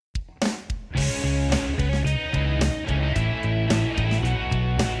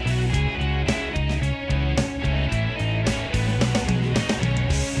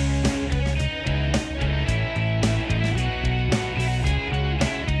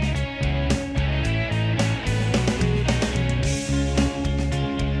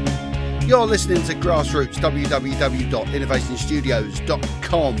You're listening to Grassroots,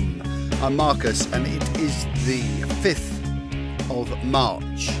 www.innovationstudios.com. I'm Marcus, and it is the 5th of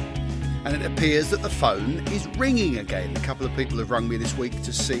March. And it appears that the phone is ringing again. A couple of people have rung me this week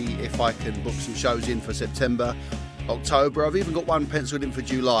to see if I can book some shows in for September, October. I've even got one penciled in for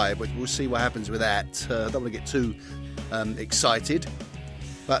July, but we'll see what happens with that. I don't want to get too excited.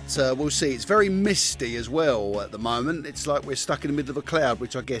 But we'll see. It's very misty as well at the moment. It's like we're stuck in the middle of a cloud,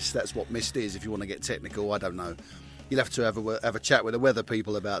 which I guess that's what mist is if you want to get technical. I don't know. You'll have to have a chat with the weather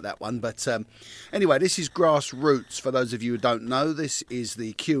people about that one. But anyway, this is Grassroots. For those of you who don't know, this is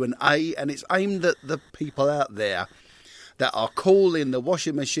the Q&A, and it's aimed at the people out there that are calling the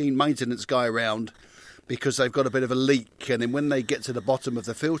washing machine maintenance guy around because they've got a bit of a leak, and then when they get to the bottom of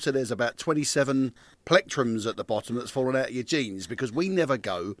the filter, there's about 27 plectrums at the bottom that's fallen out of your jeans, because we never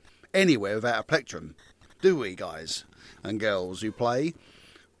go anywhere without a plectrum, do we, guys and girls who play?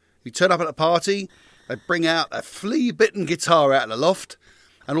 You turn up at a party, they bring out a flea-bitten guitar out of the loft,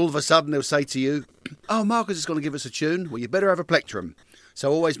 and all of a sudden they'll say to you, "Oh, Marcus is going to give us a tune. Well, you better have a plectrum."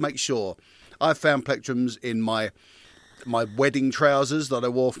 So always make sure. I've found plectrums in my wedding trousers that I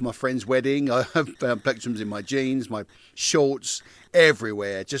wore for my friend's wedding. I have found plectrums in my jeans, my shorts,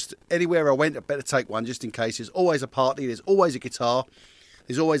 everywhere. Just anywhere I went, I better take one just in case. There's always a party, there's always a guitar,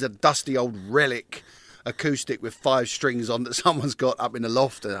 there's always a dusty old relic acoustic with 5 strings on that someone's got up in the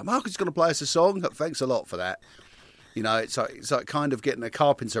loft. And Marcus is going to play us a song. Thanks a lot for that. You know, it's like kind of getting a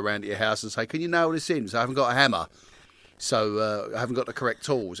carpenter around to your house and say, "Can you nail this in?" So I haven't got a hammer, so I haven't got the correct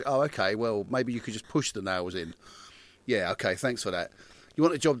tools. Oh, okay, well, maybe you could just push the nails in. Yeah, okay, thanks for that. You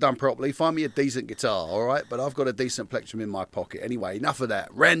want the job done properly, find me a decent guitar, all right? But I've got a decent plectrum in my pocket. Anyway, enough of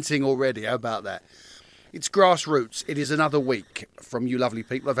that. Ranting already, how about that? It's Grassroots. It is another week from you lovely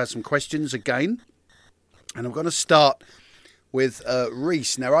people. I've had some questions again, and I'm going to start with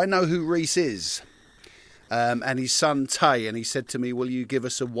Reese. Now, I know who Reese is, and his son Tay, and he said to me, "Will you give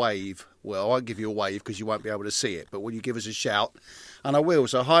us a wave?" Well, I won't give you a wave because you won't be able to see it, but will you give us a shout? And I will.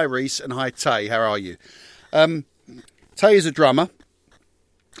 So hi, Reese, and hi, Tay. How are you? Tay is a drummer,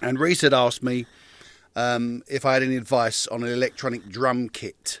 and Reese had asked me if I had any advice on an electronic drum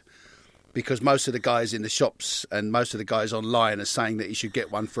kit, because most of the guys in the shops and most of the guys online are saying that you should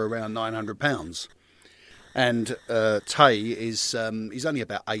get one for around £900. And Tay is he's only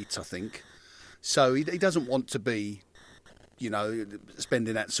about 8, I think, so he doesn't want to be, you know,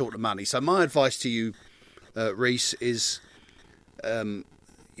 spending that sort of money. So my advice to you, Reese, is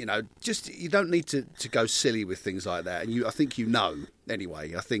you know, just you don't need to go silly with things like that. And I think you know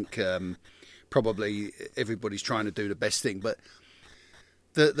anyway. I think probably everybody's trying to do the best thing. But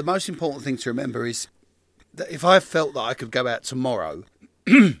the most important thing to remember is that if I felt that I could go out tomorrow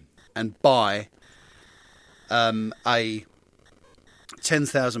and buy a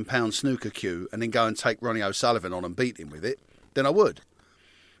 £10,000 snooker cue and then go and take Ronnie O'Sullivan on and beat him with it, then I would.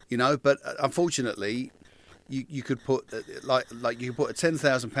 You know, but unfortunately, you could put like you could put a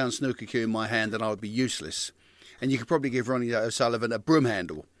 £10,000 snooker cue in my hand and I would be useless, and you could probably give Ronnie O'Sullivan a broom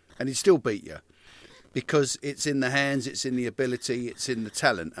handle and he'd still beat you, because it's in the hands, it's in the ability, it's in the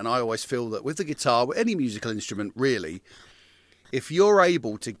talent. And I always feel that with the guitar, with any musical instrument really, if you're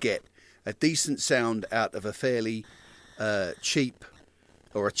able to get a decent sound out of a fairly cheap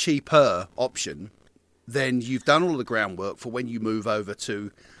or a cheaper option, then you've done all the groundwork for when you move over to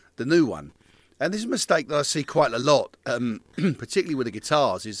the new one. And this is a mistake that I see quite a lot, particularly with the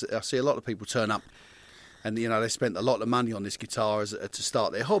guitars, is I see a lot of people turn up and, you know, they spent a lot of money on this guitar to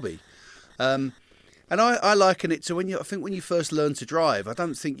start their hobby. And I liken it to I think when you first learn to drive, I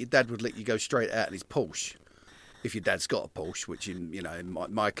don't think your dad would let you go straight out in his Porsche. If your dad's got a Porsche, which in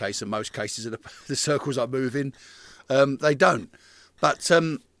my case and most cases of the circles I move in, they don't. But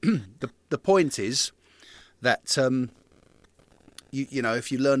the point is that you know,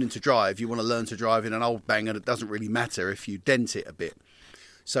 if you're learning to drive, you want to learn to drive in an old bang, and it doesn't really matter if you dent it a bit.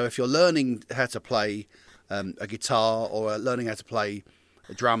 So if you're learning how to play a guitar or learning how to play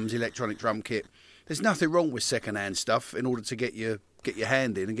drums, electronic drum kit, there's nothing wrong with second-hand stuff in order to get your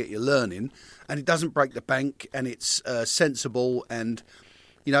hand in and get you learning, and it doesn't break the bank, and it's sensible, and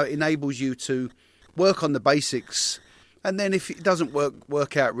you know, it enables you to work on the basics. And then if it doesn't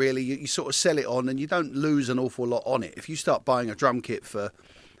work out really, you sort of sell it on and you don't lose an awful lot on it. If you start buying a drum kit for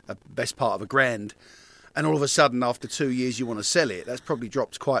a best part of £1,000 and all of a sudden after 2 years you want to sell it, that's probably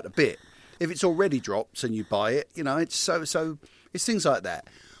dropped quite a bit. If it's already dropped and you buy it, you know, it's so it's things like that.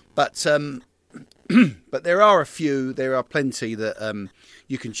 But but there are plenty that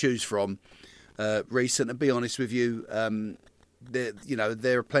you can choose from. Recent, and be honest with you,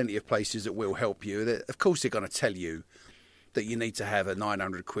 there are plenty of places that will help you. Of course, they're going to tell you that you need to have a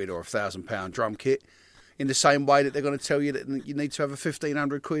 900 quid or £1,000 drum kit, in the same way that they're going to tell you that you need to have a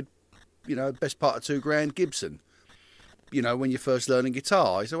 1,500 quid, best part of £2,000 Gibson. When you're first learning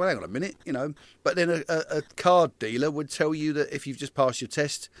guitar. I said, well, hang on a minute, But then a car dealer would tell you that if you've just passed your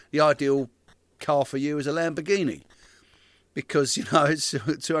test, the ideal car for you is a Lamborghini. Because, it's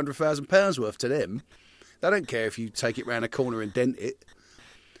 £200,000 worth to them. They don't care if you take it round a corner and dent it.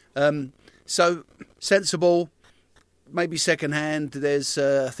 So, sensible, maybe second-hand. There's,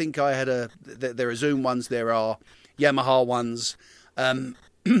 I think there are Zoom ones, there are Yamaha ones. And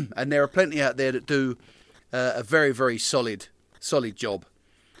there are plenty out there that do a very, very solid job.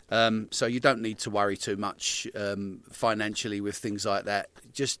 So you don't need to worry too much financially with things like that.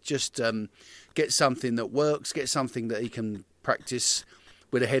 Just get something that works, get something that he can practice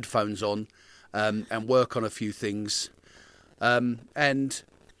with the headphones on, and work on a few things. It's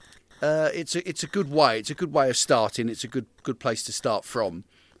a good way. It's a good way of starting. It's a good place to start from.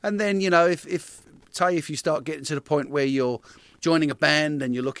 And then if you start getting to the point where you're joining a band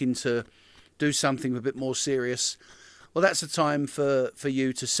and you're looking to do something a bit more serious, well, that's the time for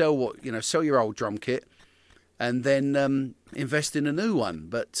you to sell your old drum kit, and then invest in a new one.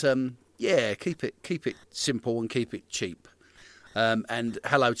 But keep it simple and keep it cheap. And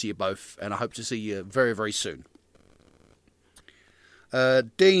hello to you both, and I hope to see you very, very soon.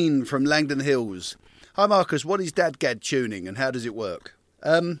 Dean from Langdon Hills. Hi Marcus, what is DADGAD tuning and how does it work?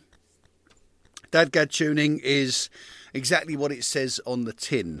 DADGAD tuning is exactly what it says on the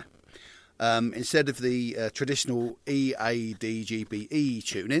tin. Instead of the traditional EADGBE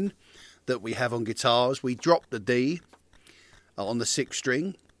tuning that we have on guitars, we drop the D on the 6th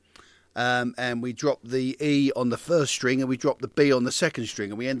string, and we drop the E on the 1st string, and we drop the B on the 2nd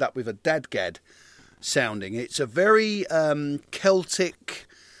string, and we end up with a DADGAD sounding. It's a very Celtic.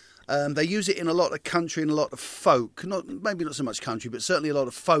 They use it in a lot of country and a lot of folk. Maybe not so much country, but certainly a lot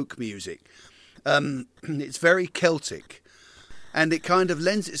of folk music. It's very Celtic. And it kind of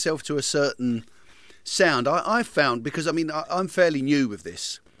lends itself to a certain sound. I found, because I'm fairly new with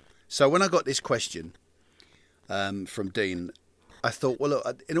this. So when I got this question from Dean, I thought, well,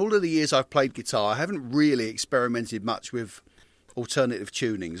 look, in all of the years I've played guitar, I haven't really experimented much with alternative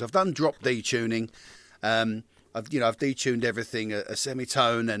tunings. I've done drop D tuning. I've detuned everything a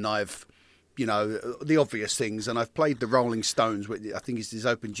semitone, and I've, the obvious things. And I've played the Rolling Stones, which I think is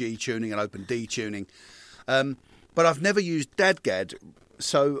open G tuning and open D tuning. But I've never used DADGAD,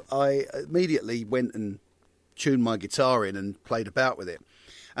 so I immediately went and tuned my guitar in and played about with it.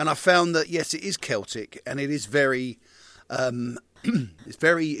 And I found that, yes, it is Celtic, and it is very, it's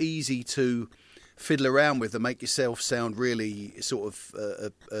very easy to fiddle around with and make yourself sound really sort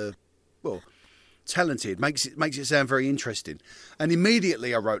of, talented. Makes it sound very interesting. And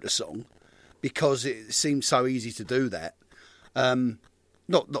immediately I wrote a song because it seemed so easy to do that.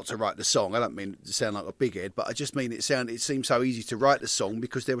 Not to write the song. I don't mean to sound like a big head, but I just mean it seemed so easy to write the song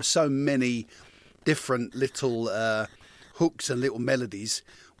because there were so many different little hooks and little melodies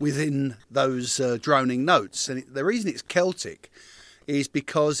within those droning notes. And the reason it's Celtic is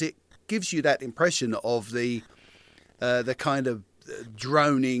because it gives you that impression of the kind of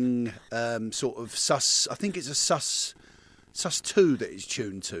droning sort of sus. I think it's a sus 2 that it's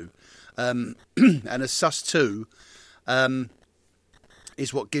tuned to, and a sus 2.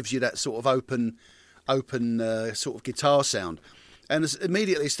 Is what gives you that sort of open sort of guitar sound. And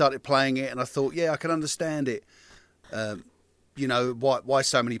immediately started playing it, and I thought, yeah, I can understand it. Why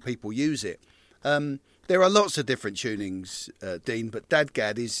so many people use it. There are lots of different tunings, Dean, but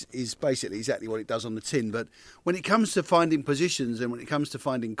DADGAD is basically exactly what it does on the tin. But when it comes to finding positions and when it comes to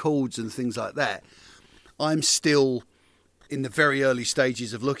finding chords and things like that, I'm still in the very early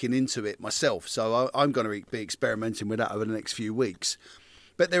stages of looking into it myself. So I'm going to be experimenting with that over the next few weeks.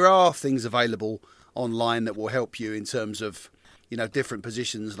 But there are things available online that will help you in terms of, different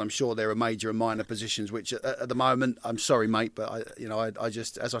positions. And I'm sure there are major and minor positions, which at the moment, I'm sorry, mate, but I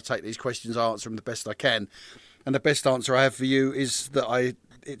just, as I take these questions, I answer them the best I can. And the best answer I have for you is that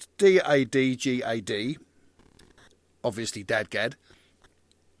it's DADGAD, obviously DADGAD.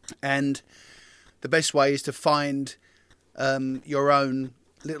 And the best way is to find your own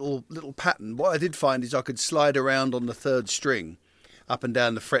little pattern. What I did find is I could slide around on the 3rd string up and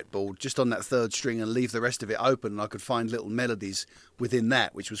down the fretboard just on that 3rd string and leave the rest of it open, and I could find little melodies within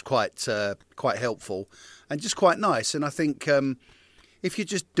that, which was quite helpful and just quite nice. And I think if you're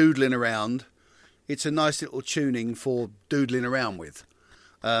just doodling around, it's a nice little tuning for doodling around with.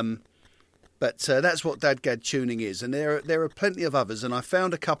 But that's what DADGAD tuning is, and there are plenty of others, and I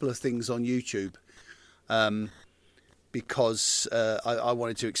found a couple of things on YouTube because I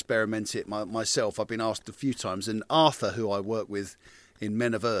wanted to experiment it myself. I've been asked a few times, and Arthur, who I work with in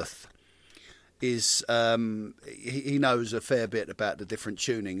Men of Earth, is he knows a fair bit about the different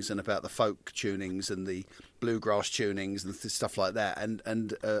tunings and about the folk tunings and the bluegrass tunings and stuff like that.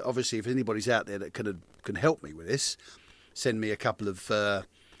 And obviously, if anybody's out there that can help me with this, send me a couple of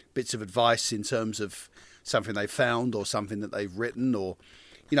bits of advice in terms of something they found or something that they've written, or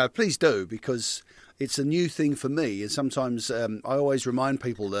please do, because it's a new thing for me. And sometimes I always remind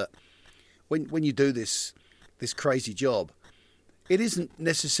people that when you do this crazy job, it isn't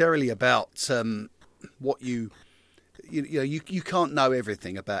necessarily about what you can't know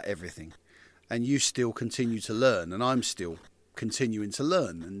everything about everything, and you still continue to learn, and I'm still continuing to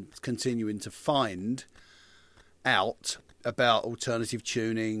learn and continuing to find out about alternative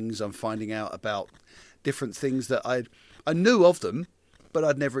tunings. I'm finding out about different things that I knew of them, but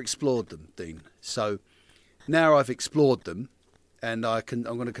I'd never explored them, Dean. So now I've explored them, and I'm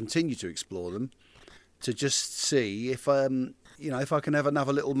going to continue to explore them to just see if if I can have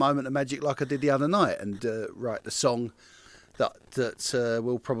another little moment of magic like I did the other night and write the song that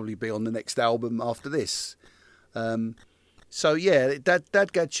will probably be on the next album after this. So yeah,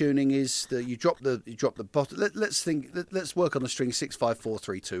 Dadgad tuning is that you drop the bottom. Let's work on the string 6 5 4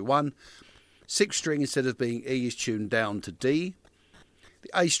 3 2 1. 6th string, instead of being E, is tuned down to D. The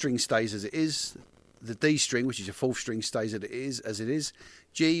A string stays as it is. The D string, which is your 4th string, stays as it is.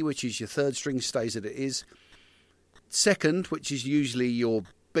 G, which is your 3rd string, stays as it is. 2nd, which is usually your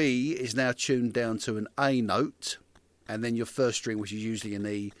B, is now tuned down to an A note, and then your 1st string, which is usually an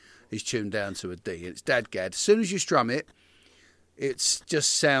E, is tuned down to a D. It's Dadgad. As soon as you strum it, it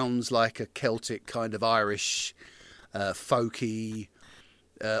just sounds like a Celtic kind of Irish, folky,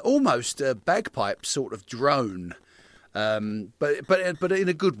 almost a bagpipe sort of drone, but in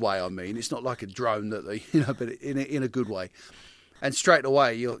a good way. I mean, it's not like a drone that but in a good way. And straight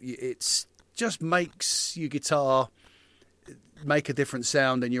away, it's just makes your guitar make a different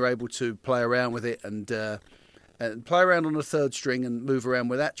sound, and you're able to play around with it and play around on the 3rd string and move around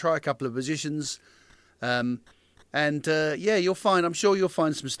with that. Try a couple of positions, you'll find. I'm sure you'll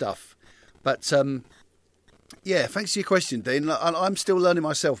find some stuff. But thanks for your question, Dean. I'm still learning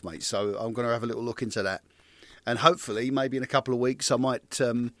myself, mate. So I'm going to have a little look into that, and hopefully, maybe in a couple of weeks, I might,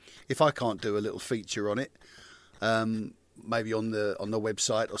 if I can't do a little feature on it, maybe on the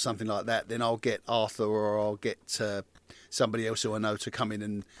website or something like that, then I'll get Arthur or I'll get somebody else who I know to come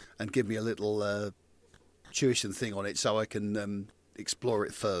in and give me a little tuition thing on it so I can explore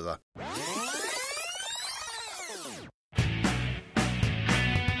it further.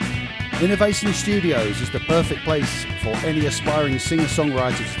 Innovation Studios is the perfect place for any aspiring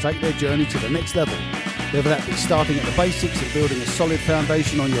singer-songwriter to take their journey to the next level, whether that be starting at the basics and building a solid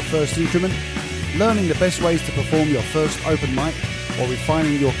foundation on your first instrument, learning the best ways to perform your first open mic, or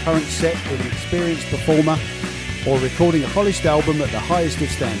refining your current set with an experienced performer, or recording a polished album at the highest of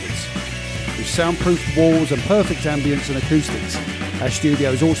standards. With soundproofed walls and perfect ambience and acoustics, our studio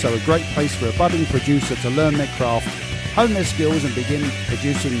is also a great place for a budding producer to learn their craft, hone their skills and begin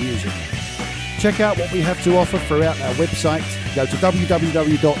producing music. Check out what we have to offer throughout our website. Go to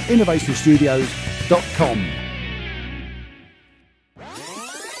www.innovationstudios.com.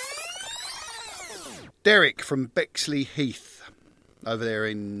 Derek from Bexley Heath, over there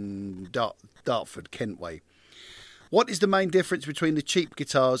in Dartford, Kent Way. What is the main difference between the cheap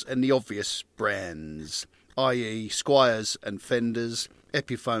guitars and the obvious brands, i.e. Squiers and Fenders,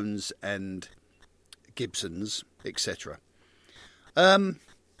 Epiphones and Gibsons, etc.? I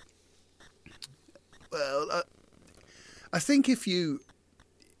think it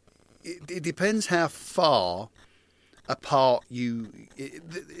depends how far apart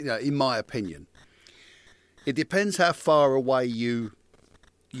in my opinion, it depends how far away you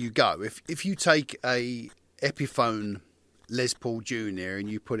go. If you take a Epiphone Les Paul Junior and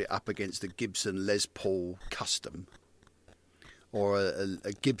you put it up against a Gibson Les Paul Custom or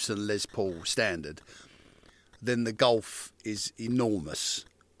a Gibson Les Paul Standard, then the gulf is enormous.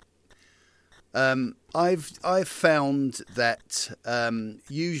 I've found that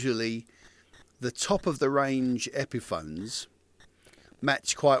usually the top of the range Epiphones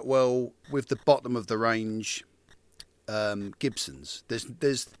match quite well with the bottom of the range Gibsons.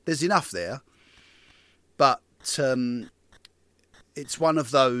 There's enough there, but it's one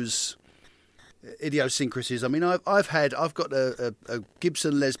of those idiosyncrasies. I mean, I've got a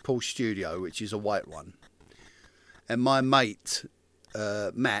Gibson Les Paul Studio, which is a white one, and my mate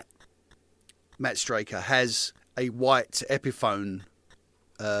Matt Straker has a white Epiphone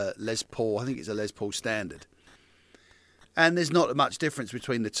Les Paul. I think it's a Les Paul Standard, and there's not much difference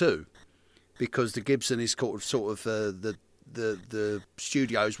between the two. because the Gibson is sort of the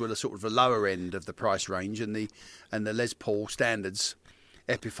studios were sort of the lower end of the price range, and the Les Paul Standards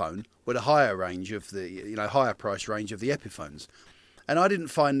Epiphone were the higher range of the higher price range of the Epiphones. And I didn't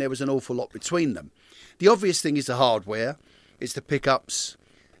find there was an awful lot between them. The obvious thing is the hardware, it's the pickups,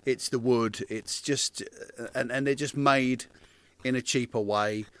 it's the wood, it's just and they're just made in a cheaper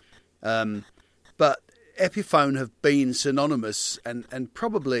way. But Epiphone have been synonymous and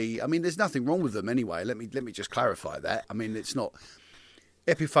probably, I mean, there's nothing wrong with them anyway. Let me just clarify that. I mean, it's not,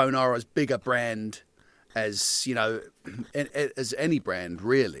 Epiphone are as big a brand as, as any brand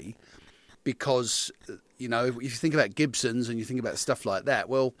really, because, if you think about Gibsons and you think about stuff like that,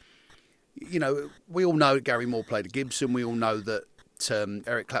 well, we all know Gary Moore played a Gibson. We all know that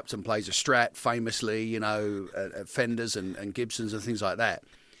Eric Clapton plays a Strat famously, Fenders and Gibsons and things like that.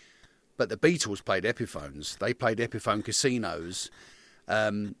 But the Beatles played Epiphones. They played Epiphone Casinos,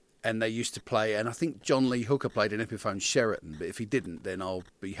 and they used to play, and I think John Lee Hooker played an Epiphone Sheraton, but if he didn't, then I'll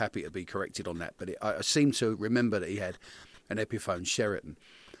be happy to be corrected on that. But I seem to remember that he had an Epiphone Sheraton.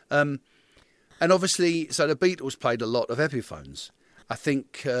 And obviously, so the Beatles played a lot of Epiphones. I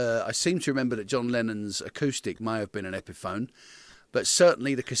think, I seem to remember that John Lennon's acoustic may have been an Epiphone, but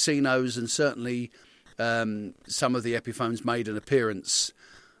certainly the Casinos and certainly some of the Epiphones made an appearance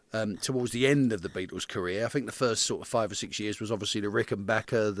towards the end of the Beatles' career. I think the first sort of 5 or 6 years was obviously the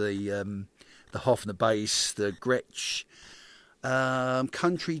Rickenbacker, the Hofner bass, the Gretsch,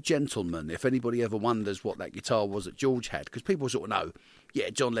 Country Gentleman. If anybody ever wonders what that guitar was that George had, because people sort of know,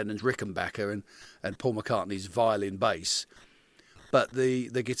 John Lennon's Rickenbacker and Paul McCartney's violin bass. But the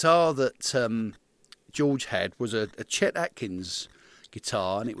guitar that George had was a Chet Atkins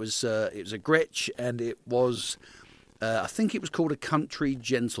guitar, and it was a Gretsch, and it was I think it was called a Country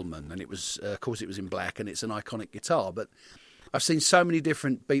Gentleman, and it was of course it was in black, and it's an iconic guitar. But I've seen so many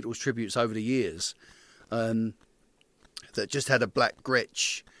different Beatles tributes over the years that just had a black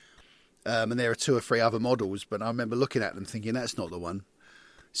Gretsch, and there are 2 or 3 other models, but I remember looking at them thinking that's not the one.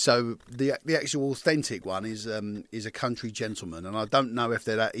 So the actual authentic one is a Country Gentleman, and I don't know if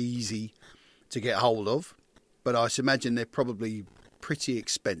they're that easy to get hold of, but I imagine they're probably pretty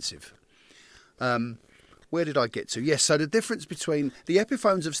expensive. Where did I get to? Yes, so the difference between the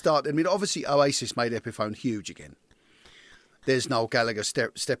Epiphones have started. I mean, obviously Oasis made Epiphone huge again. There's Noel Gallagher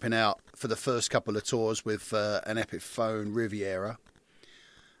stepping out for the first couple of tours with an Epiphone Riviera.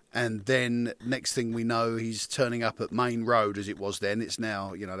 And then next thing we know, he's turning up at Main Road, as it was then. It's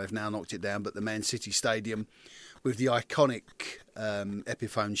now, they've now knocked it down, but the Man City Stadium with the iconic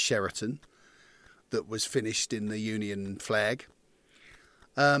Epiphone Sheraton that was finished in the Union flag.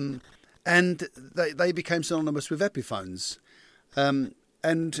 And they became synonymous with Epiphones. And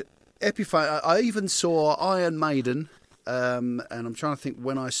Epiphone, I even saw Iron Maiden, and I'm trying to think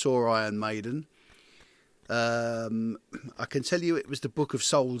when I saw Iron Maiden. I can tell you it was the Book of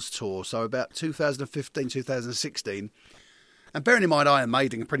Souls tour, so about 2015, 2016. And bearing in mind, Iron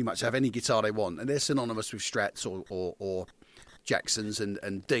Maiden can pretty much have any guitar they want, and they're synonymous with Strats or Jacksons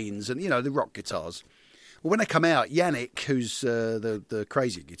and Deans and, the rock guitars. Well, when they come out, Yannick, who's the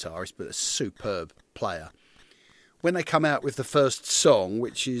crazy guitarist but a superb player, when they come out with the first song,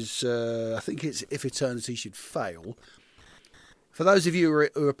 which is, I think it's If Eternity Should Fail, for those of you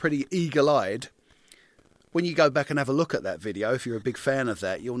who are pretty eagle-eyed, when you go back and have a look at that video, if you're a big fan of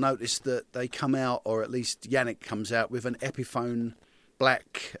that, you'll notice that they come out, or at least Yannick comes out, with an Epiphone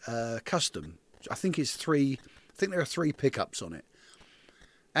Black Custom. I think there are 3 pickups on it.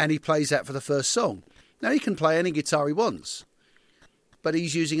 And he plays that for the first song. Now, he can play any guitar he wants, but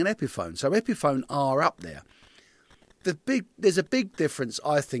he's using an Epiphone. So Epiphone are up there. There's a big difference,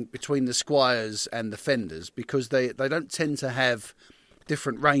 I think, between the Squiers and the Fenders, because they don't tend to have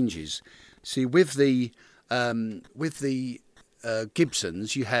different ranges. See, with the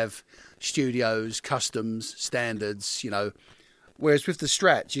Gibsons, you have studios, customs, standards, whereas with the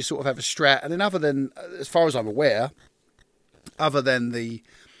Strats, you sort of have a Strat, and then other than, as far as I'm aware, other than the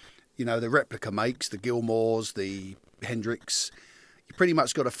replica makes, the Gilmores, the Hendrix, you pretty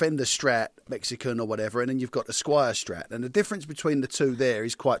much got a Fender Strat, Mexican or whatever, and then you've got the Squier Strat, and the difference between the two there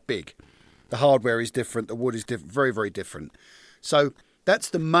is quite big. The hardware is different, the wood is different, very, very different. So that's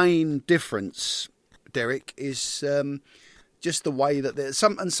the main difference, Derek, is just the way that there's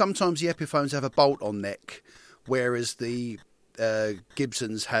sometimes the Epiphones have a bolt-on neck, whereas the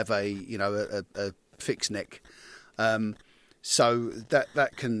Gibsons have a fixed neck. So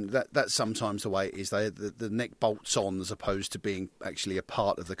that's sometimes the way it is. The neck bolts on as opposed to being actually a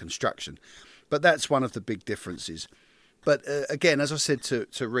part of the construction. But that's one of the big differences. But again, as I said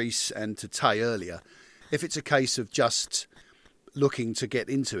to Reese and to Tay earlier, if it's a case of just looking to get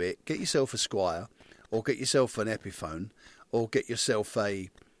into it, get yourself a Squier, or get yourself an Epiphone, or get yourself a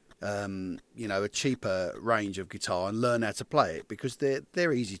cheaper range of guitar and learn how to play it, because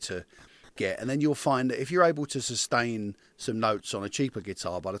they're easy to get. And then you'll find that if you're able to sustain some notes on a cheaper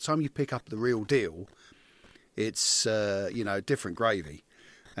guitar, by the time you pick up the real deal, it's different gravy.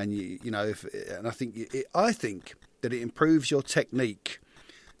 And I think that it improves your technique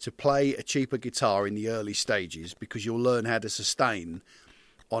to play a cheaper guitar in the early stages, because you'll learn how to sustain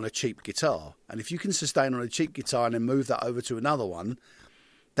on a cheap guitar. And if you can sustain on a cheap guitar and then move that over to another one,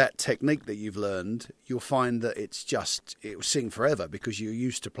 that technique that you've learned, you'll find that it will sing forever, because you're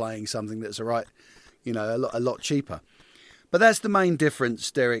used to playing something that's a lot cheaper. But that's the main difference,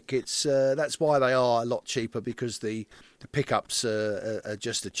 Derek. It's that's why they are a lot cheaper, because the pickups are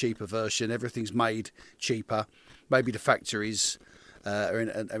just a cheaper version. Everything's made cheaper. Maybe the factories are in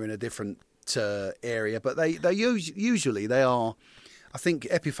a different area, but they usually they are. I think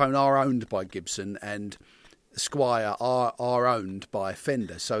Epiphone are owned by Gibson, and Squier are owned by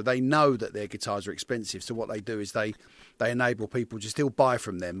Fender, so they know that their guitars are expensive. So what they do is they enable people to still buy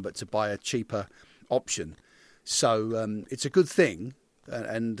from them, but to buy a cheaper option. So it's a good thing,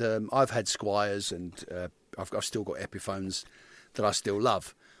 and I've had Squiers, and I've still got Epiphones that I still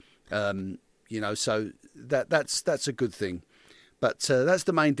love. So that's a good thing. But that's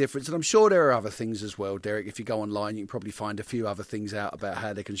the main difference. And I'm sure there are other things as well, Derek. If you go online, you can probably find a few other things out about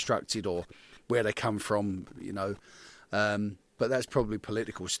how they're constructed or where they come from, But that's probably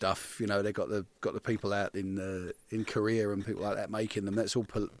political stuff. They've got the people out in Korea and people like that making them. That's all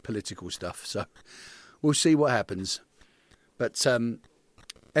political stuff. So we'll see what happens. But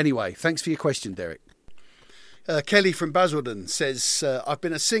anyway, thanks for your question, Derek. Kelly from Basildon says, I've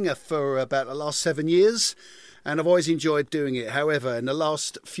been a singer for about the last 7 years, and I've always enjoyed doing it. However, in the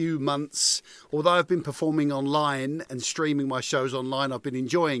last few months, although I've been performing online and streaming my shows online, I've been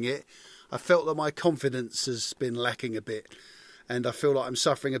enjoying it. I felt that my confidence has been lacking a bit, and I feel like I'm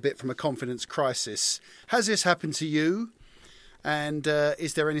suffering a bit from a confidence crisis. Has this happened to you? And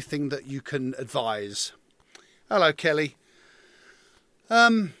is there anything that you can advise? Hello, Kelly.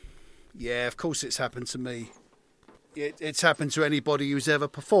 Yeah, of course it's happened to me. It's happened to anybody who's ever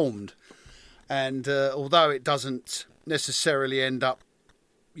performed. And although it doesn't necessarily end up,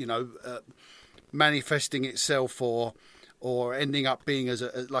 manifesting itself or ending up being as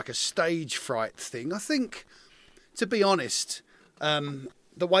like a stage fright thing, I think, to be honest,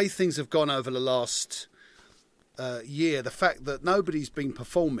 the way things have gone over the last year, the fact that nobody's been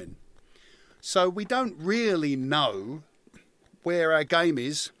performing, so we don't really know where our game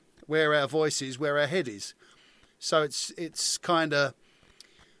is, where our voice is, where our head is. So it's kind of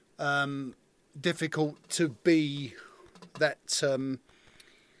difficult to be that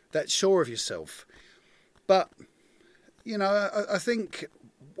sure of yourself. But I think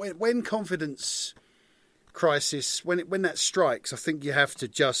when confidence crisis, when that strikes, I think you have to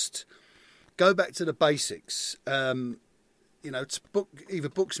just go back to the basics. To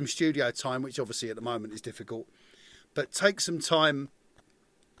book some studio time, which obviously at the moment is difficult, but take some time.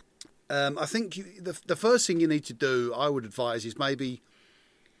 I think the first thing you need to do, I would advise, is maybe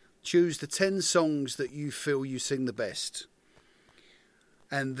choose the 10 songs that you feel you sing the best,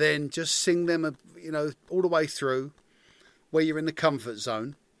 and then just sing them, all the way through, where you're in the comfort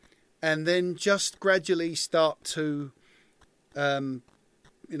zone, and then just gradually start to,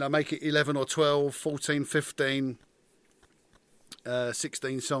 make it 11 or 12, 14, 15,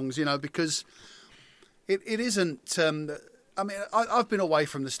 16 songs, because it isn't... I've been away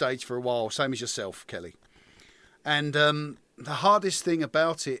from the stage for a while, same as yourself, Kelly. And the hardest thing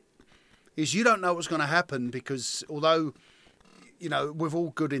about it is you don't know what's going to happen, because although, with all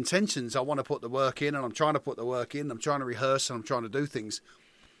good intentions, I want to put the work in, and I'm trying to put the work in, I'm trying to rehearse, and I'm trying to do things,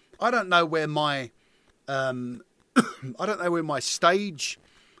 I don't know where my stage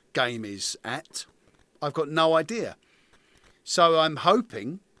game is at. I've got no idea. So I'm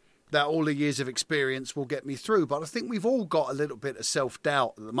hoping that all the years of experience will get me through. But I think we've all got a little bit of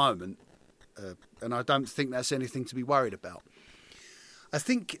self-doubt at the moment, and I don't think that's anything to be worried about. I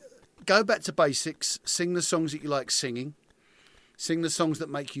think go back to basics, sing the songs that you like singing, sing the songs that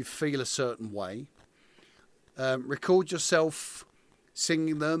make you feel a certain way, record yourself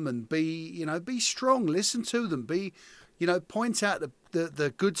singing them, and be strong, listen to them, point out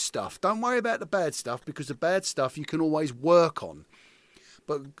the good stuff. Don't worry about the bad stuff, because the bad stuff you can always work on.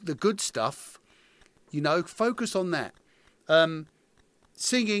 But the good stuff, focus on that.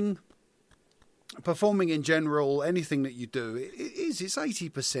 Singing, performing in general, anything that you do, it's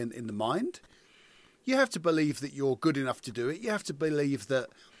 80% in the mind. You have to believe that you're good enough to do it. You have to believe that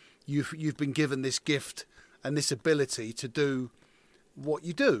you've been given this gift and this ability to do what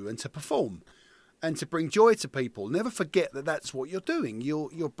you do and to perform and to bring joy to people. Never forget that that's what you're doing.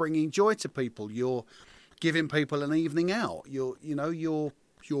 You're bringing joy to people. You're giving people an evening out.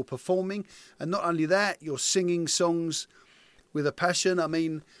 You're performing, and not only that, you're singing songs with a passion. I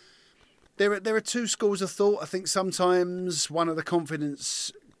mean, there are two schools of thought. I think sometimes one of the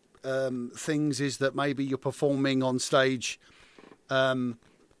confidence things is that maybe you're performing on stage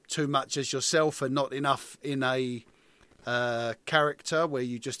too much as yourself and not enough in a character where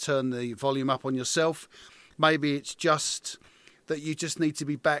you just turn the volume up on yourself. Maybe it's just that you just need to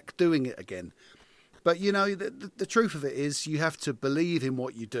be back doing it again. But, the truth of it is you have to believe in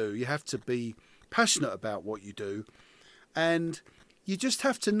what you do. You have to be passionate about what you do. And you just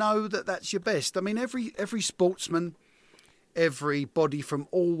have to know that that's your best. I mean, every sportsman, everybody from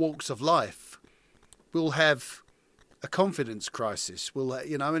all walks of life will have a confidence crisis.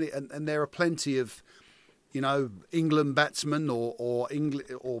 And there are plenty of, England batsmen or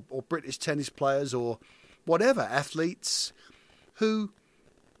British tennis players or whatever, athletes who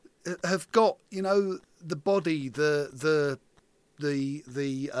have got, the body, the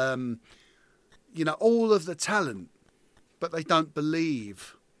all of the talent, but they don't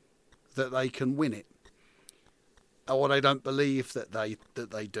believe that they can win it, or they don't believe that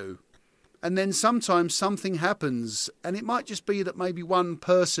they do. And then sometimes something happens, and it might just be that maybe one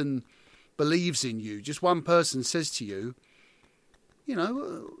person believes in you, just one person says to you,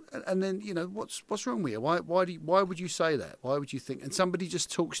 and then, what's wrong with you? Why would you say that? Why would you think? And somebody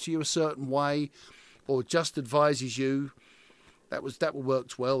just talks to you a certain way, or just advises you, that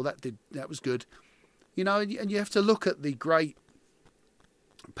worked well, that was good. And you have to look at the great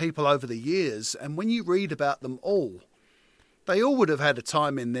people over the years, and when you read about them all, they all would have had a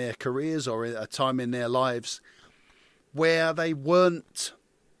time in their careers or a time in their lives where they weren't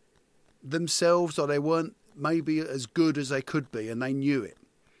themselves, or they weren't maybe as good as they could be, and they knew it.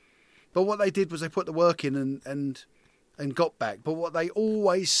 But what they did was they put the work in and got back. But what they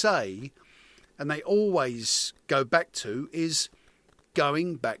always say, and they always go back to, is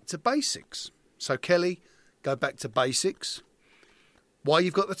going back to basics. So Kelly, go back to basics. While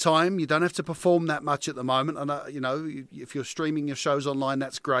you've got the time, you don't have to perform that much at the moment. And if you're streaming your shows online,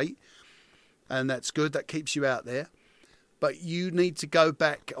 that's great, and that's good. That keeps you out there. But you need to go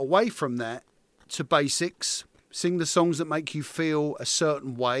back away from that to basics. Sing the songs that make you feel a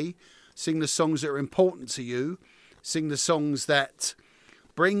certain way. Sing the songs that are important to you. Sing the songs that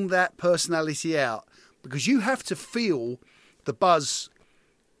bring that personality out, because you have to feel the buzz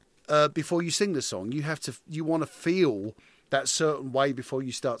before you sing the song. You want to feel that certain way before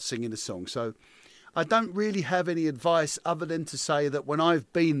you start singing the song. So I don't really have any advice other than to say that when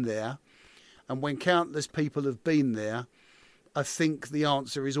I've been there, and when countless people have been there, I think the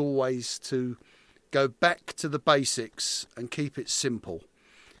answer is always to go back to the basics and keep it simple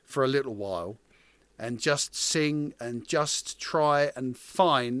for a little while, and just sing and just try and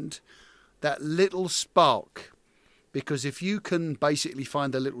find that little spark. Because if you can basically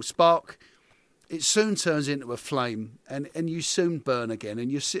find a little spark, it soon turns into a flame, and you soon burn again, and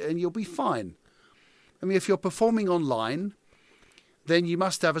you'll be fine. I mean, if you're performing online, then you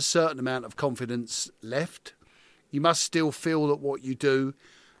must have a certain amount of confidence left. You must still feel that what you do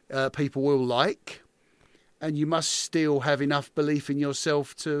people will like, and you must still have enough belief in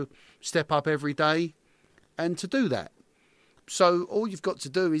yourself to step up every day and to do that. So all you've got to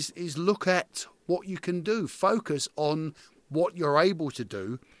do is look at what you can do. Focus on what you're able to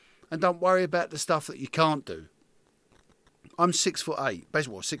do, and don't worry about the stuff that you can't do. I'm 6'8",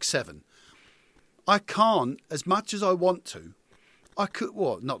 basically 6'7". I can't, as much as I want to. I could,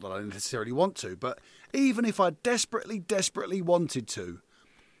 well, not that I necessarily want to, but even if I desperately wanted to,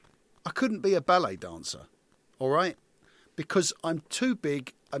 I couldn't be a ballet dancer, all right? Because I'm too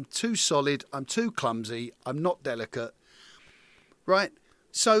big, I'm too solid, I'm too clumsy, I'm not delicate, right?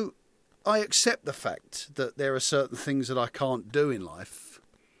 So I accept the fact that there are certain things that I can't do in life,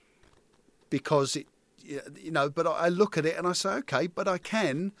 because but I look at it and I say, okay, but I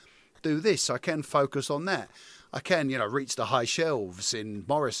can do this, I can focus on that. I can, reach the high shelves in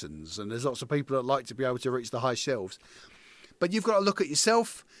Morrison's, and there's lots of people that like to be able to reach the high shelves. But you've got to look at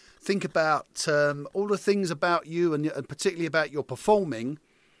yourself, think about all the things about you, and particularly about your performing,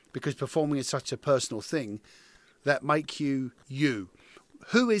 because performing is such a personal thing, that make you you.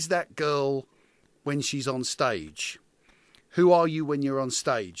 Who is that girl when she's on stage? Who are you when you're on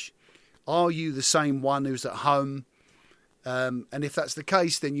stage? Are you the same one who's at home? And if that's the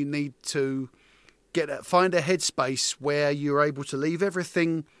case, then you need to find a headspace where you're able to leave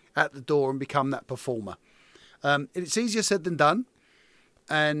everything at the door and become that performer. It's easier said than done.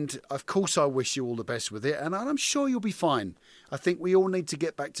 And of course, I wish you all the best with it. And I'm sure you'll be fine. I think we all need to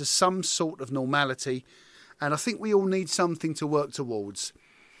get back to some sort of normality, and I think we all need something to work towards.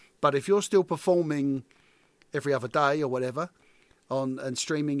 But if you're still performing every other day or whatever and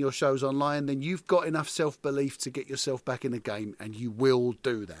streaming your shows online, then you've got enough self-belief to get yourself back in the game, and you will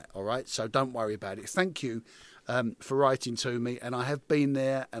do that, all right? So don't worry about it. Thank you for writing to me, and I have been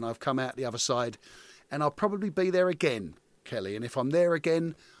there, and I've come out the other side, and I'll probably be there again, Kelly. And if I'm there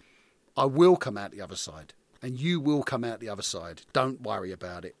again, I will come out the other side, and you will come out the other side. Don't worry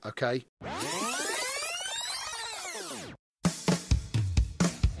about it, okay?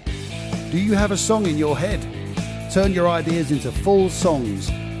 Do you have a song in your head? Turn your ideas into full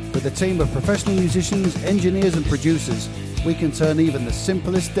songs. With a team of professional musicians, engineers and producers, we can turn even the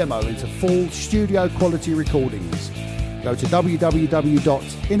simplest demo into full studio quality recordings. Go to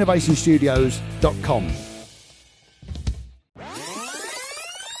www.innovationstudios.com.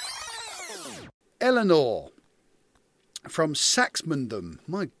 Eleanor from Saxmundham,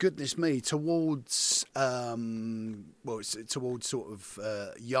 my goodness me, towards it's towards sort of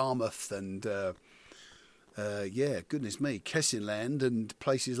Yarmouth and goodness me, Kessingland and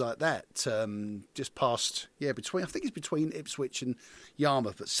places like that. Just past, between, I think it's between Ipswich and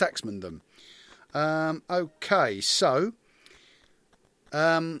Yarmouth, but Saxmundham. Okay, so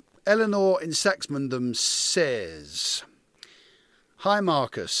Eleanor in Saxmundham says, "Hi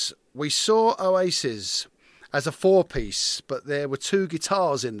Marcus, we saw Oasis as a 4-piece, but there were 2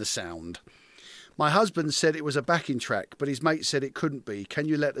 guitars in the sound. My husband said it was a backing track, but his mate said it couldn't be. Can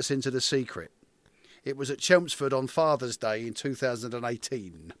you let us into the secret? It was at Chelmsford on Father's Day in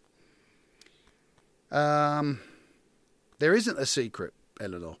 2018. There isn't a secret,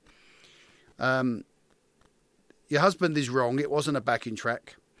 Eleanor. Your husband is wrong. It wasn't a backing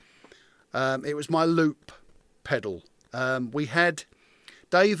track. It was my loop pedal. We had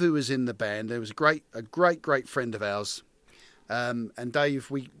Dave, who was in the band. There was a great friend of ours, and Dave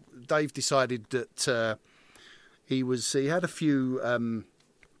decided that he had a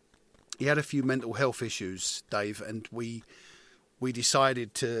few mental health issues, Dave, and we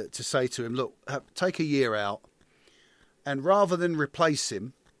decided to say to him, look, take a year out, and rather than replace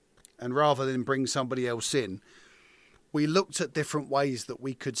him, and rather than bring somebody else in, we looked at different ways that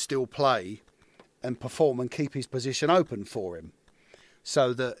we could still play and perform and keep his position open for him.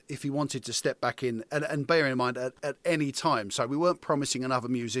 So that if he wanted to step back in, and bear in mind at any time, so we weren't promising another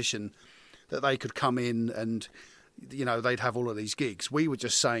musician that they could come in and, they'd have all of these gigs. We were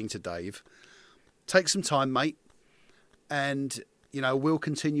just saying to Dave, take some time, mate, and, we'll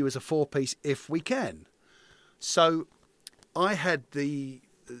continue as a 4-piece if we can. So I had the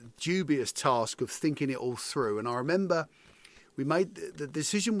dubious task of thinking it all through, and I remember the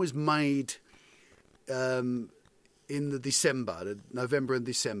decision was made in the November and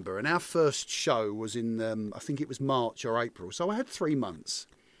December, and our first show was in, I think it was March or April, so I had 3 months.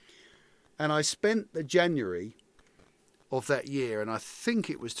 And I spent the January of that year, and I think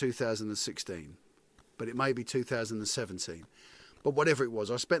it was 2016, but it may be 2017. But whatever it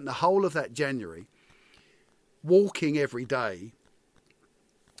was, I spent the whole of that January walking every day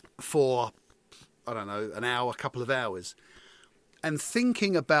for, I don't know, an hour, a couple of hours, and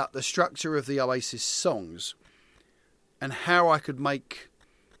thinking about the structure of the Oasis songs and how I could make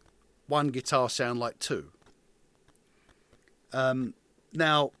one guitar sound like 2.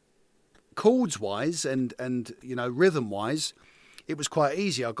 Now, chords-wise and rhythm-wise, it was quite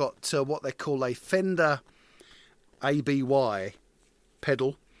easy. I got what they call a Fender ABY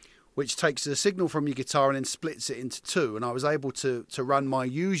pedal, which takes the signal from your guitar and then splits it into 2. And I was able to run my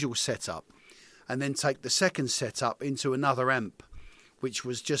usual setup and then take the second setup into another amp, which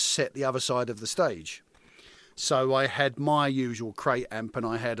was just set the other side of the stage. So I had my usual crate amp, and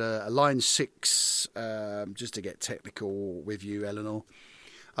I had a Line 6, just to get technical with you, Eleanor,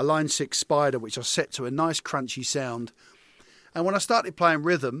 a Line 6 Spider, which I set to a nice crunchy sound. And when I started playing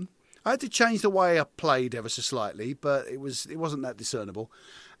rhythm, I had to change the way I played ever so slightly, but it wasn't that discernible.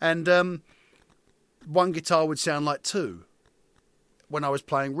 And one guitar would sound like 2 when I was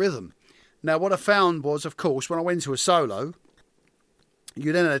playing rhythm. Now, what I found was, of course, when I went to a solo,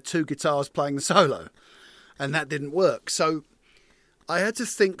 you then had 2 guitars playing the solo. And that didn't work. So I had to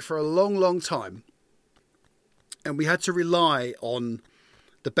think for a long, long time. And we had to rely on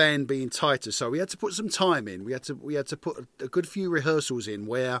the band being tighter. So we had to put some time in. We had to put a good few rehearsals in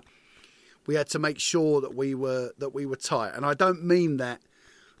where we had to make sure that we were tight. And I don't mean that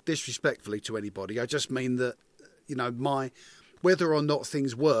disrespectfully to anybody. I just mean that, whether or not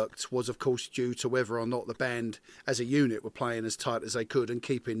things worked was, of course, due to whether or not the band as a unit were playing as tight as they could and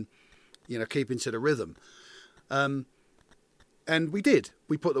keeping to the rhythm. And we did.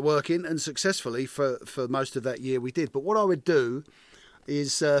 We put the work in, and successfully for most of that year we did. But what I would do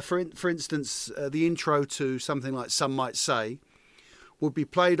is, for instance, the intro to something like Some Might Say would be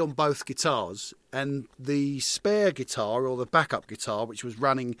played on both guitars, and the spare guitar or the backup guitar, which was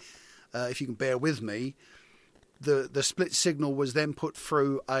running, if you can bear with me, the split signal was then put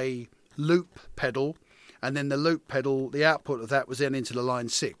through a loop pedal, and then the loop pedal, the output of that was then into the line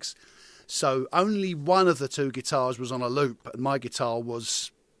 6. So only one of the two guitars was on a loop, and my guitar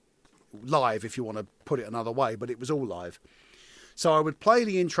was live, if you want to put it another way, but it was all live. So I would play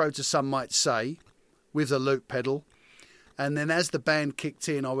the intro to Some Might Say with the loop pedal, and then as the band kicked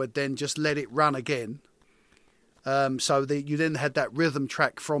in, I would then just let it run again. So that you then had that rhythm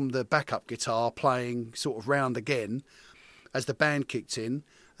track from the backup guitar playing sort of round again as the band kicked in.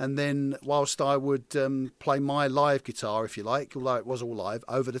 And then whilst I would play my live guitar, if you like, although it was all live,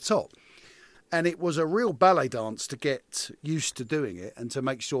 over the top. And it was a real ballet dance to get used to doing it and to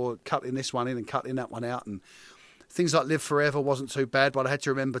make sure cutting this one in and cutting that one out. And things like Live Forever wasn't too bad, but I had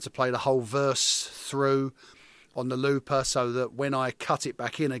to remember to play the whole verse through on the looper so that when I cut it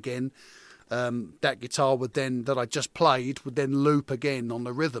back in again, that guitar would then, that I just played, would then loop again on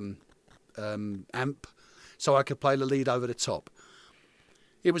the rhythm amp so I could play the lead over the top.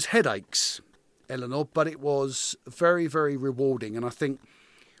 It was headaches, Eleanor, but it was very, very rewarding. And I think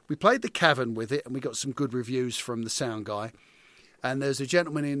we played the Cavern with it and we got some good reviews from the sound guy. And there's a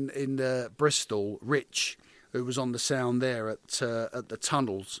gentleman in Bristol, Rich, who was on the sound there at the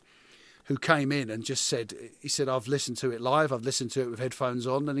Tunnels, who came in and just said, he said, I've listened to it live, I've listened to it with headphones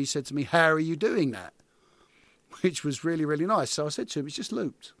on, and he said to me, how are you doing that? Which was really, really nice. So I said to him, it's just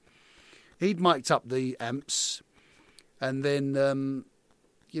looped. He'd mic'd up the amps, and then,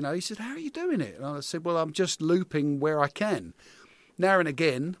 he said, how are you doing it? And I said, well, I'm just looping where I can. Now and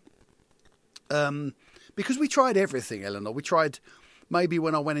again, because we tried everything, Eleanor. We tried, maybe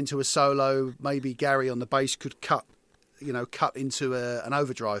when I went into a solo, maybe Gary on the bass could cut into an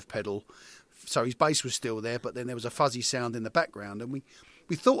overdrive pedal, so his bass was still there, but then there was a fuzzy sound in the background, and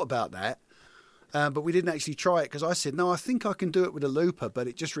we thought about that, but we didn't actually try it because I said, no, I think I can do it with a looper, but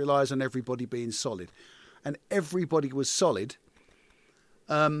it just relies on everybody being solid, and everybody was solid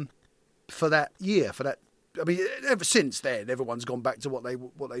for that year, I mean, ever since then, everyone's gone back to what they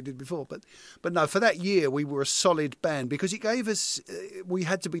did before. But no, for that year, we were a solid band because it gave us, we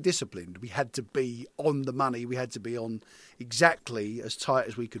had to be disciplined. We had to be on the money. We had to be on exactly as tight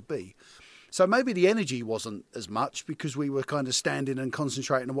as we could be. So maybe the energy wasn't as much because we were kind of standing and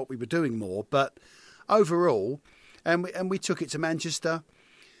concentrating on what we were doing more. But overall, and we took it to Manchester,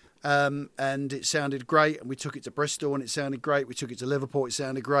 and it sounded great. And we took it to Bristol and it sounded great. We took it to Liverpool, it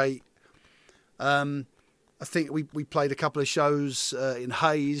sounded great. I think we played a couple of shows in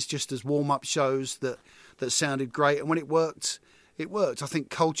Hayes just as warm-up shows that sounded great. And when it worked, it worked. I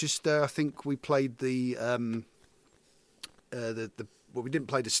think Colchester, I think we played well, we didn't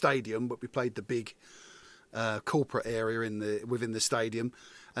play the stadium, but we played the big corporate area within the stadium.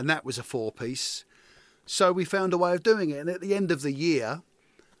 And that was a 4-piece. So we found a way of doing it. And at the end of the year,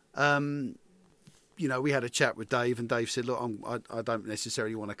 we had a chat with Dave, and Dave said, look, I don't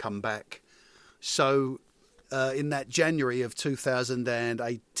necessarily want to come back. So in that January of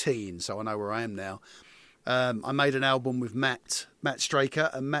 2018, so I know where I am now, I made an album with Matt Straker,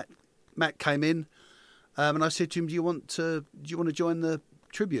 and Matt came in, and I said to him, do you want to join the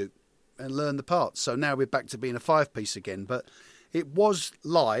tribute and learn the parts? So now we're back to being a 5-piece again, but it was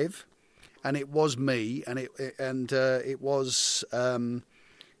live, and it was me, and it was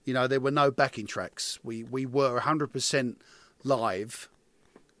there were no backing tracks. We were 100% live.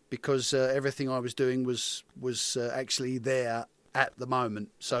 Because everything I was doing was actually there at the moment.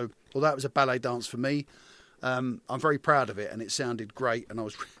 So, well, that was a ballet dance for me. I'm very proud of it, and it sounded great, and I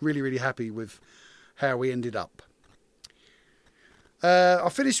was really, really happy with how we ended up. I'll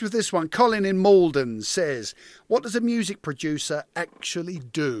finish with this one. Colin in Malden says, what does a music producer actually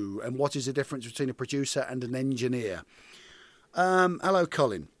do, and what is the difference between a producer and an engineer? Hello,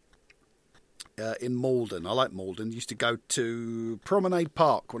 Colin. In Malden. I like Malden. Used to go to Promenade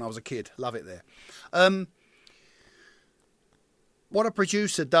Park when I was a kid. Love it there. What a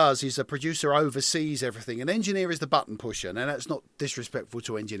producer does is a producer oversees everything. An engineer is the button pusher. Now, that's not disrespectful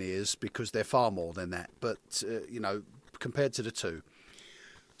to engineers because they're far more than that. But, compared to the two.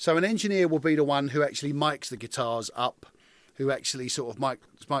 So an engineer will be the one who actually mics the guitars up, who actually sort of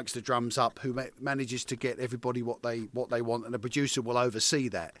mics the drums up, who manages to get everybody what they want, and a producer will oversee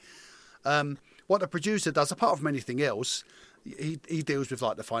that. What a producer does, apart from anything else, he deals with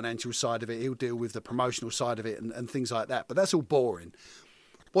like the financial side of it. He'll deal with the promotional side of it and things like that. But that's all boring.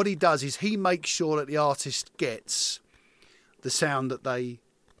 What he does is he makes sure that the artist gets the sound that they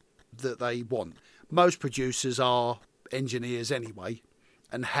want. Most producers are engineers anyway,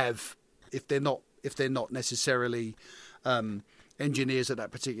 and have, if they're not necessarily engineers at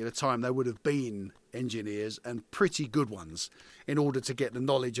that particular time, they would have been engineers, and pretty good ones, in order to get the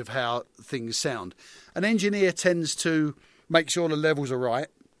knowledge of how things sound. An engineer tends to make sure the levels are right,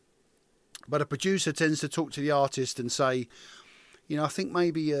 but a producer tends to talk to the artist and say, I think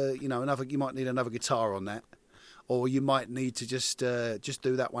maybe you might need another guitar on that, or you might need to just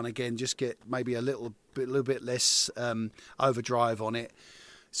do that one again, just get maybe a little bit less overdrive on it.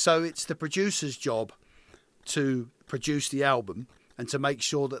 So it's the producer's job to produce the album and to make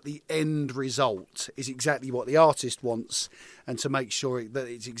sure that the end result is exactly what the artist wants, and to make sure that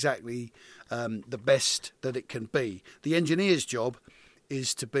it's exactly the best that it can be. The engineer's job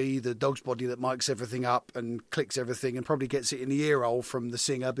is to be the dog's body that mics everything up and clicks everything and probably gets it in the ear hole from the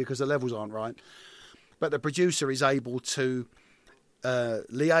singer because the levels aren't right. But the producer is able to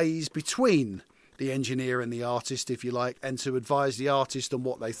liaise between the engineer and the artist, if you like, and to advise the artist on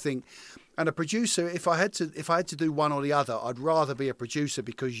what they think. And a producer, if I had to do one or the other, I'd rather be a producer,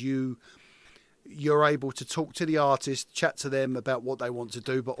 because you're able to talk to the artist, chat to them about what they want to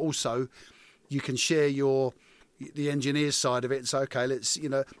do, but also you can share the engineer's side of it and say, okay,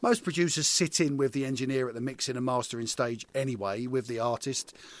 most producers sit in with the engineer at the mixing and mastering stage anyway, with the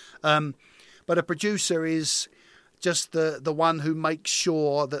artist. But a producer is just the one who makes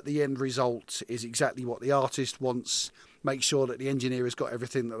sure that the end result is exactly what the artist wants, make sure that the engineer has got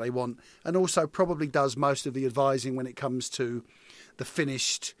everything that they want, and also probably does most of the advising when it comes to the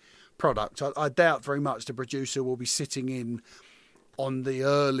finished product. I doubt very much the producer will be sitting in on the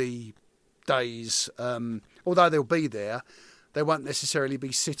early days, although they'll be there. They won't necessarily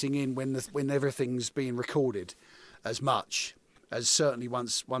be sitting in when everything's being recorded as much. As certainly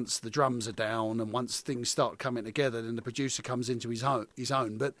once the drums are down and once things start coming together, then the producer comes into his own.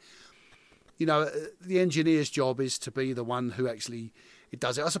 But the engineer's job is to be the one who actually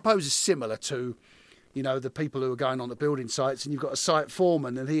does it. I suppose it's similar to the people who are going on the building sites, and you've got a site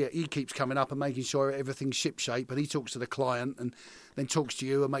foreman, and he keeps coming up and making sure everything's shipshape, and he talks to the client and then talks to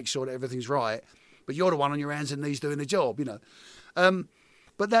you and makes sure that everything's right. But you're the one on your hands and knees doing the job,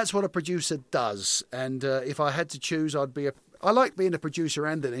 But that's what a producer does. And if I had to choose, I like being a producer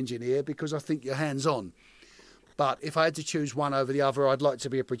and an engineer because I think you're hands-on. But if I had to choose one over the other, I'd like to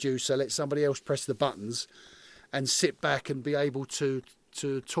be a producer, let somebody else press the buttons and sit back and be able to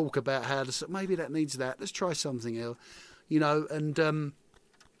talk about how maybe that needs that. Let's try something else, And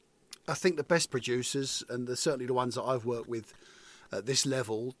I think the best producers, and certainly the ones that I've worked with at this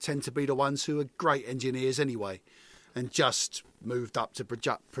level, tend to be the ones who are great engineers anyway, and just moved up to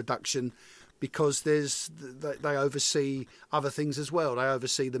production because they oversee other things as well. They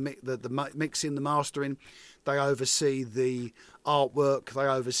oversee the mixing, the mastering. They oversee the artwork. They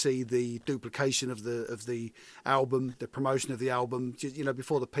oversee the duplication of the album, the promotion of the album.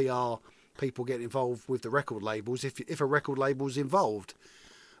 Before the PR people get involved with the record labels, if a record label's involved.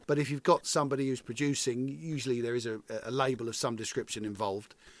 But if you've got somebody who's producing, usually there is a label of some description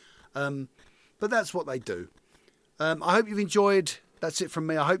involved. But that's what they do. I hope you've enjoyed. That's it from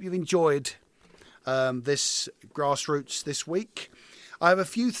me. I hope you've enjoyed this Grassroots this week. I have a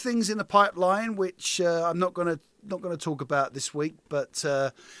few things in the pipeline which I'm not going to talk about this week, but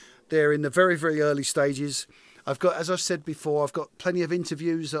they're in the very, very early stages. I've got, as I've said before, I've got plenty of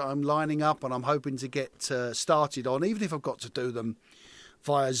interviews that I'm lining up and I'm hoping to get started on, even if I've got to do them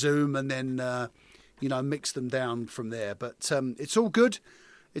via Zoom and then mix them down from there. But it's all good,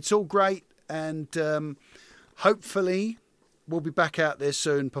 it's all great, and hopefully we'll be back out there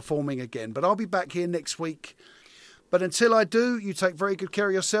soon performing again. But I'll be back here next week. But until I do, you take very good care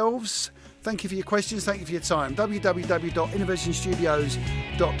of yourselves. Thank you for your questions. Thank you for your time.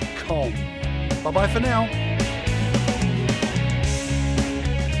 www.innovationstudios.com. Bye-bye for now.